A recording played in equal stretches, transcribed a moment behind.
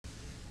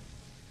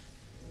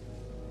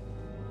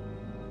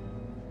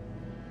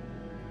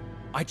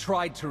I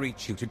tried to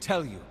reach you to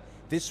tell you,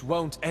 this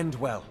won't end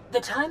well. The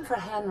time for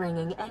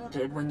hand-wringing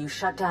ended when you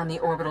shut down the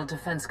Orbital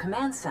Defense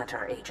Command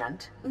Center,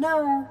 Agent.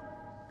 No,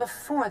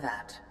 before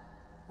that.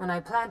 When I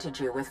planted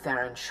you with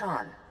Farron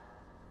Shan.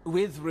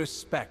 With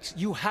respect,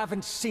 you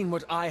haven't seen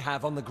what I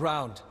have on the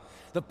ground.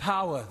 The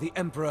power the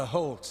Emperor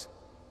holds.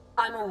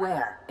 I'm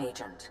aware,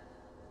 Agent.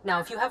 Now,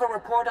 if you have a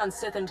report on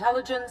Sith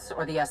intelligence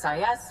or the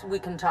SIS, we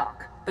can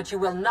talk. But you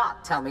will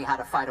not tell me how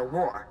to fight a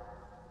war.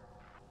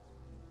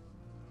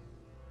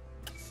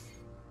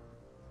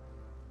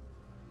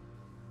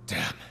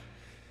 Damn.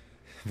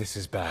 This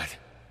is bad.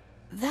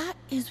 That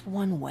is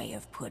one way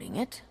of putting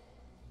it.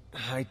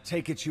 I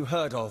take it you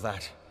heard all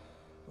that.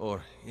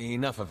 Or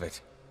enough of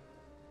it.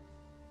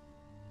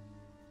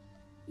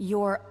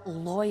 Your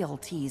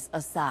loyalties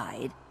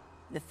aside,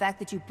 the fact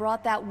that you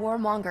brought that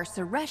warmonger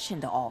Suresh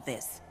into all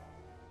this.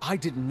 I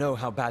didn't know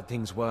how bad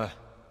things were.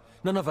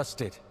 None of us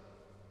did.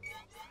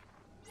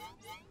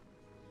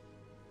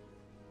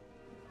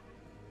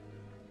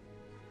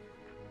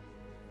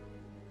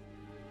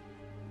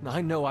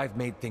 I know I've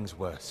made things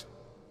worse.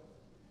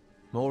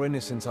 More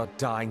innocents are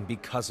dying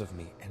because of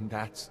me, and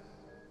that's...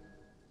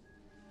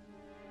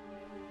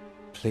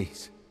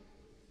 Please,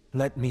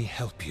 let me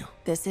help you.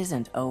 This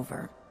isn't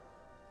over.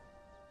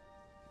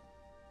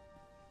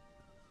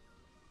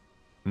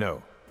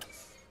 No.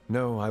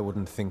 No, I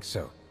wouldn't think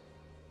so.